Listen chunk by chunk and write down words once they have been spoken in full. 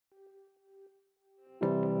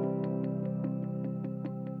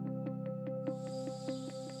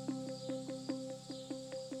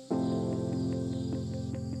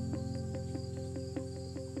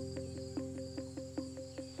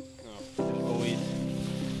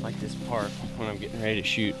like this part when I'm getting ready to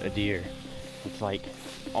shoot a deer. It's like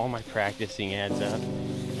all my practicing adds up,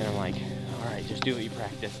 and I'm like, all right, just do what you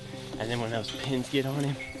practice. And then when those pins get on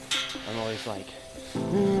him, I'm always like,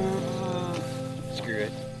 screw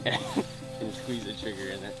it, and squeeze the trigger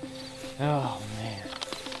in it. Oh man,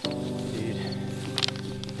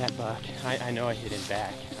 dude, that buck, I know I hit him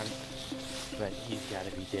back, but he's got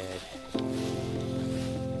to be dead.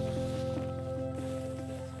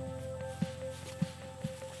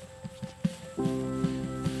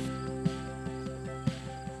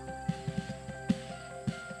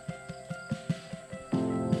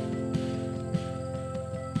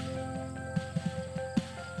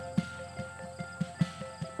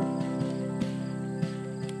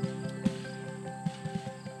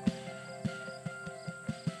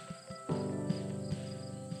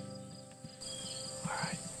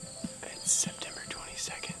 September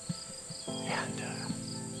 22nd, and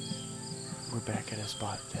we're back at a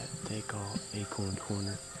spot that they call Acorn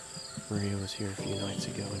Corner. Maria was here a few nights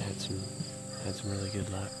ago and had some really good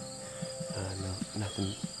luck.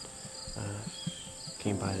 Nothing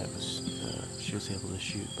came by that was she was able to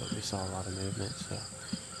shoot, but we saw a lot of movement. So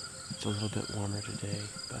it's a little bit warmer today,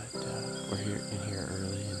 but we're in here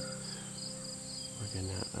early, and we're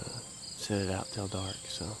gonna sit it out till dark.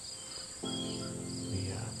 So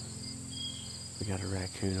we got a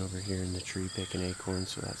raccoon over here in the tree picking acorns,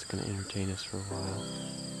 so that's going to entertain us for a while.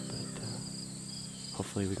 But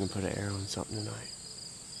hopefully we can put an arrow in something tonight.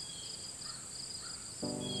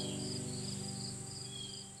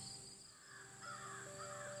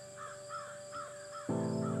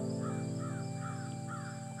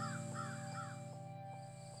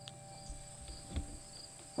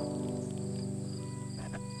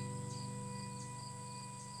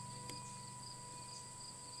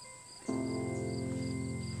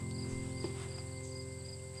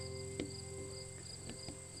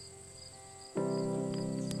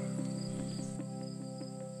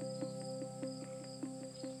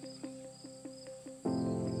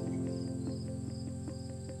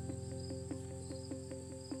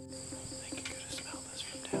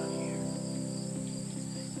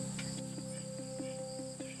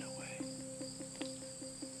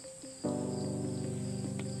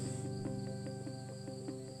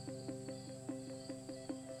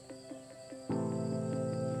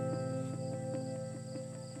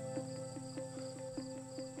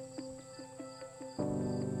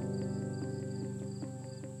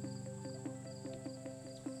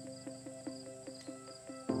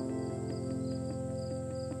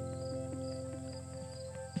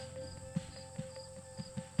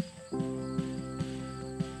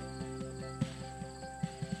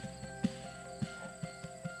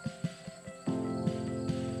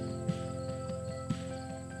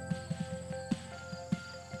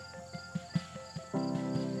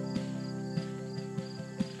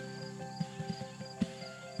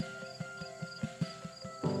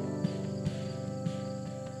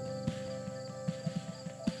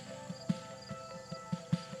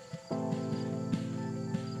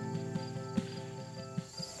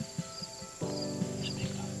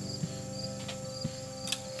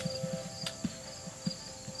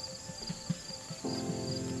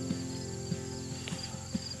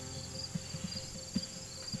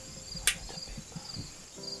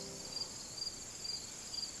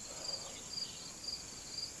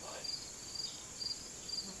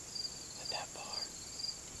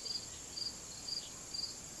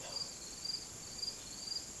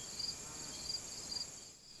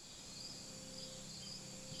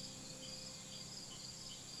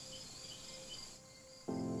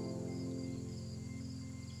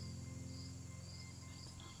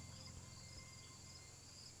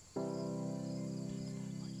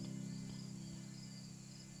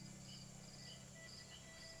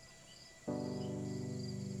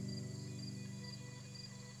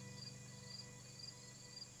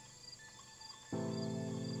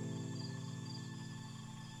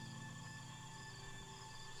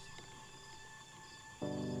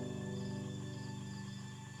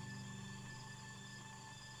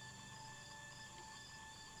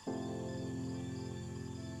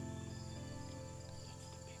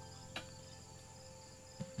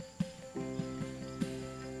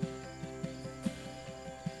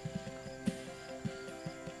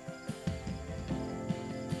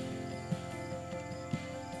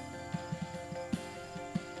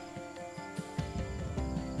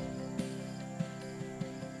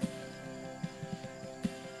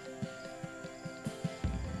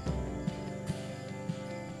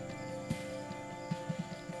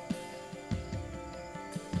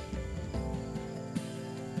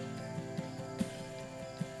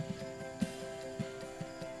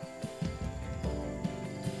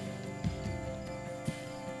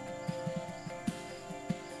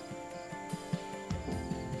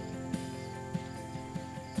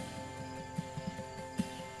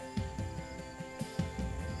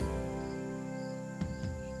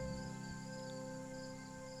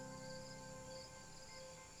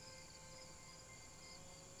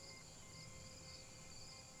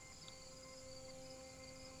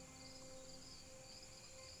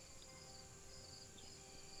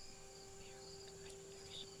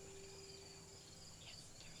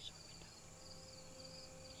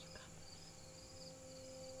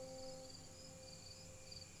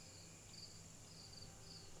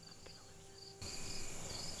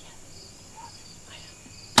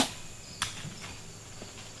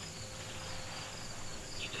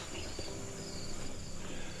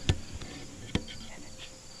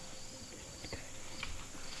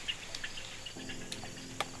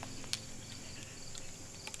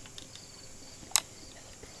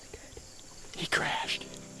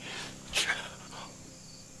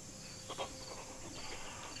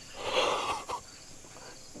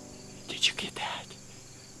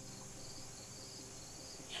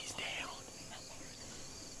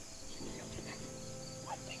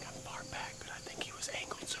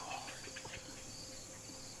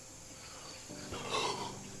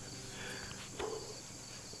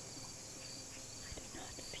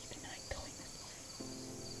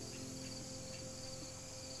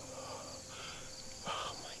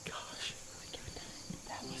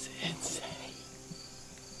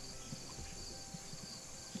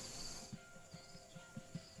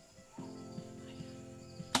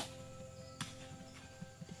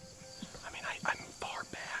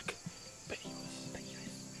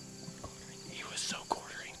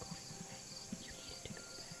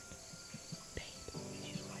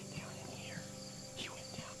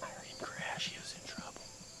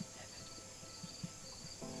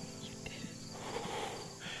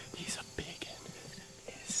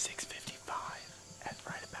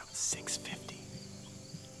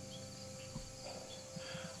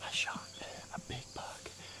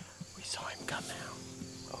 come out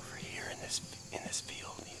over here in this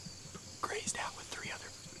field. He grazed out with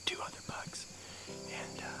two other bucks,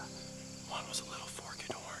 and one was a little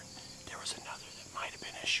forked horn. There was another that might have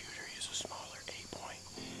been a shooter. He was a smaller 8-point,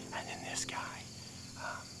 and then this guy.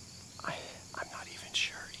 I'm not even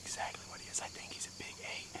sure exactly what he is. I think he's a big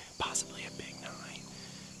 8, possibly a big 9,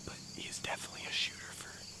 but he's definitely a shooter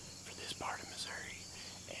for this part of Missouri.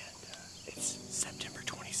 And it's September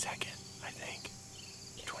 22nd, I think.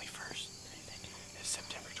 21st. It's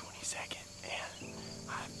September 22nd, and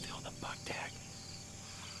I filled a buck tag.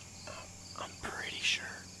 I'm pretty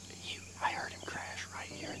sure I heard him crash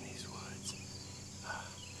right here in these woods.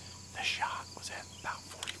 The shot was at about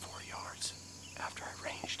 44 yards after I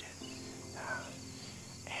ranged it,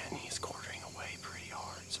 and he's quartering away pretty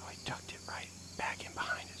hard, so I tucked it right back in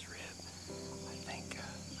behind his rib.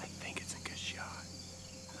 I think it's a good shot.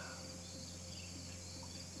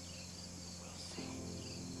 We'll see.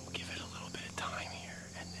 We'll give it a little bit of time here,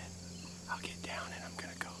 and then I'll get down and I'm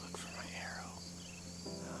gonna go look for my arrow.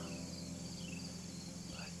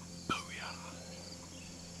 But booyah!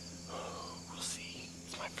 We'll see.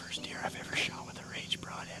 It's my first deer I've ever shot with a rage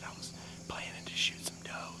broadhead. I was planning to shoot some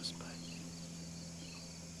does, but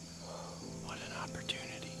what an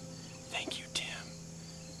opportunity. Thank you, Tim.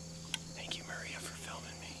 Thank you, Maria, for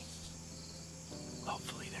filming me.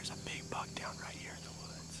 Hopefully there's a big buck down right here in the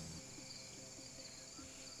woods.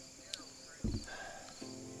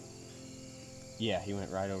 Yeah, he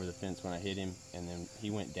went right over the fence when I hit him, and then he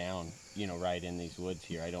went down, right in these woods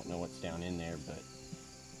here. I don't know what's down in there, but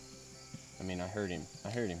I mean, I heard him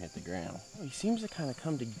hit the ground. He seems to kind of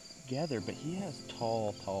come together, but he has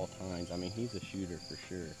tall tines. I mean, he's a shooter for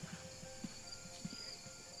sure.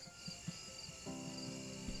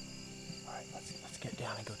 All right, let's get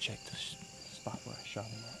down and go check the spot where I shot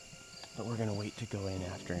him at. But we're gonna wait to go in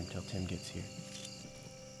after him till Tim gets here.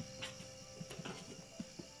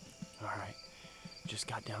 All right, just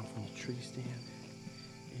got down from the tree stand.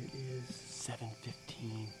 It is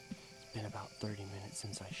 7:15. It's been about 30 minutes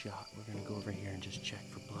since I shot. We're gonna go over here and just check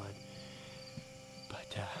for blood.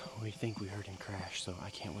 But we think we heard him crash, so I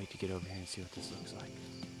can't wait to get over here and see what this looks like.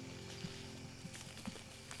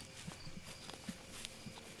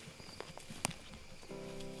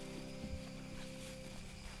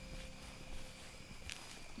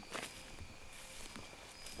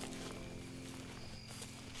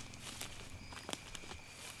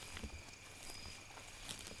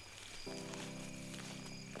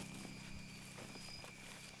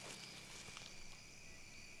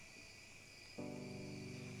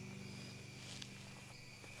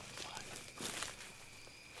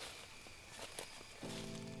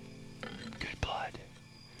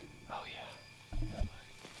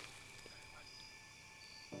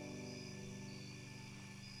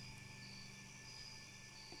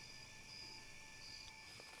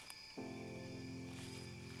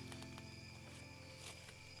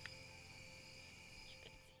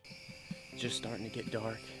 Just starting to get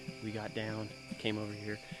dark. We got down, came over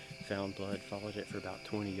here, found blood, followed it for about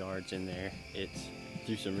 20 yards in there. It's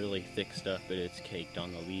through some really thick stuff, but it's caked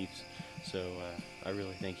on the leaves. So I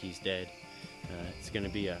really think he's dead. It's gonna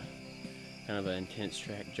be a kind of an intense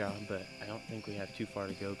track job, but I don't think we have too far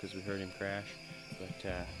to go because we heard him crash. But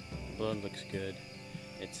the blood looks good.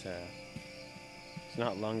 It's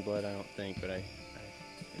not lung blood, I don't think, but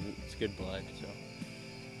it's good blood. So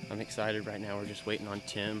I'm excited right now. We're just waiting on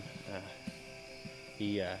Tim.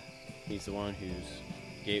 He's the one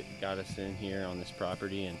who's got us in here on this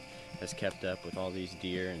property and has kept up with all these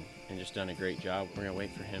deer and just done a great job. We're gonna wait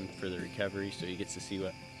for him for the recovery so he gets to see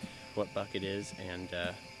what buck it is, and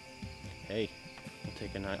hey, we'll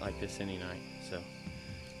take a night like this any night. So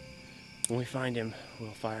when we find him, we'll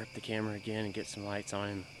fire up the camera again and get some lights on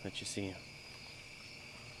him, let you see him.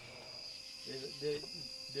 Did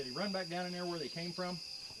he run back down in there where they came from?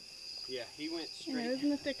 Yeah, he went straight. Yeah, it was in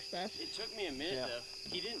the thick stuff. It took me a minute though.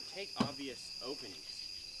 He didn't take obvious openings.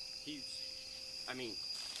 I mean,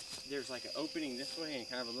 there's like an opening this way and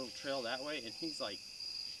kind of a little trail that way, and he's like,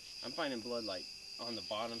 I'm finding blood like on the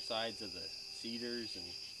bottom sides of the cedars, and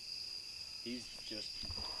he's just.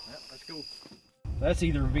 Yep, let's go. That's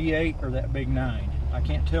either V8 or that big 9. I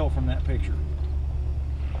can't tell from that picture.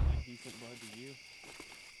 Decent blood to you.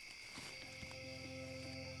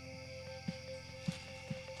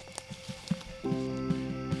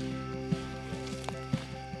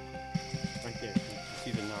 Right there, you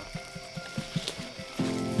see the knot.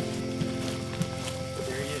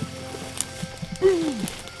 There he is.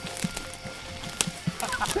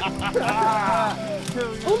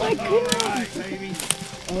 Oh my goodness! Right, baby.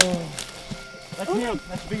 Oh. That's him.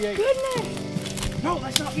 That's V8. Goodness! No,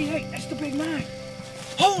 that's not V8. That's the big 9.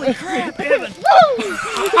 Holy crap, Evan!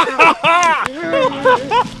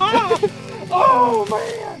 Oh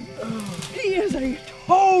man! He is a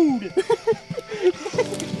toad!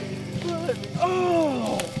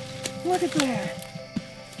 Oh! Look at that!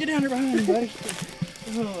 Get down there behind him, buddy.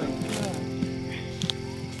 Holy God.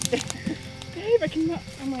 Dave, I cannot.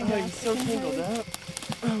 Oh my God. He's so tangled up.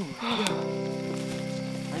 Oh my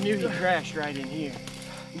God. I knew he crashed right in here.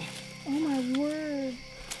 Oh my word.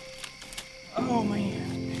 Oh man.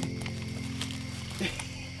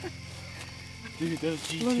 Dude, those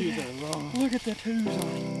G2s are long. Look at the twos on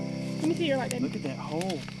it. Let me see your light, Dave. Look at that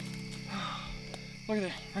hole. Look at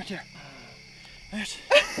that, right there.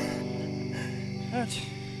 That's,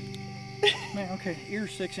 man, okay,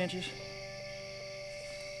 ear's 6 inches.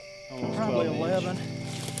 Almost Probably 12 11. inch.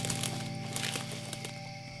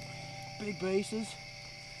 Big bases.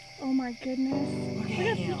 Oh my goodness. Look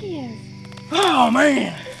how big he is. Oh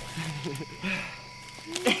man!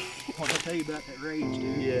 What did I tell you about that rage,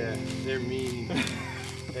 dude? Yeah, they're mean.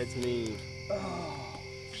 That's mean. Oh.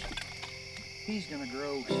 He's gonna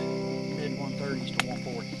grow mid 130s to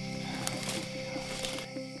 140.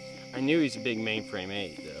 I knew he's a big mainframe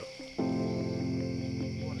 8 though.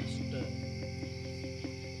 What a stud.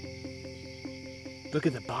 Look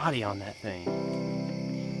at the body on that thing.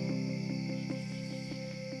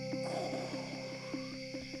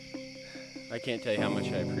 I can't tell you how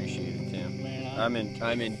much I appreciate it, Tim. Man,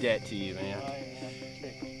 I'm in debt to you, man.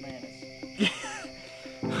 Man,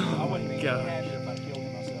 I wouldn't be God. happier if I killed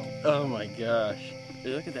him myself. Oh my gosh.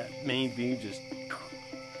 Dude, look at that main beam just...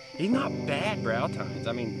 He's not bad brow tines.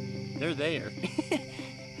 I mean, they're there.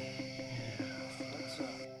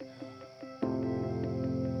 I'll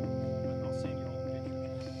send you all the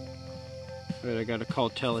pictures. Right, I gotta call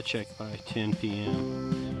telecheck by 10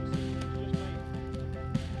 p.m.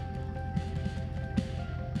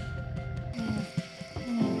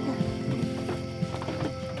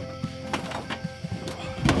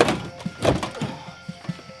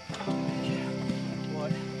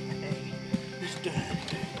 What a stud.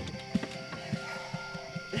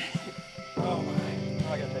 Oh my,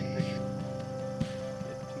 I gotta take a picture.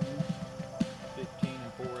 15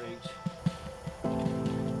 and 4/8.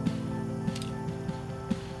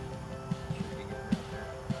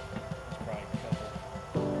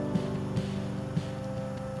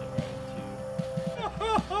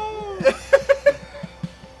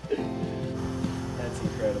 That's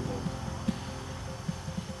incredible.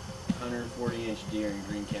 140-inch deer in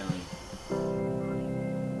Greene County.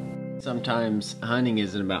 Sometimes hunting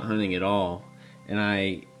isn't about hunting at all, and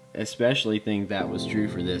I especially think that was true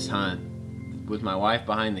for this hunt. With my wife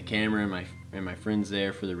behind the camera and my friends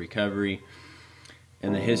there for the recovery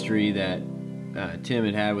and the history that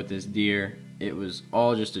Tim had with this deer, it was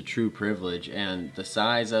all just a true privilege, and the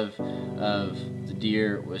size of the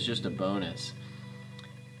deer was just a bonus.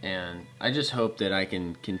 And I just hope that I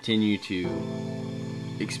can continue to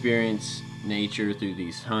experience nature through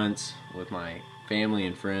these hunts with my family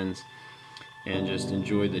and friends, and just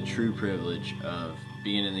enjoy the true privilege of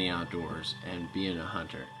being in the outdoors and being a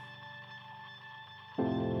hunter.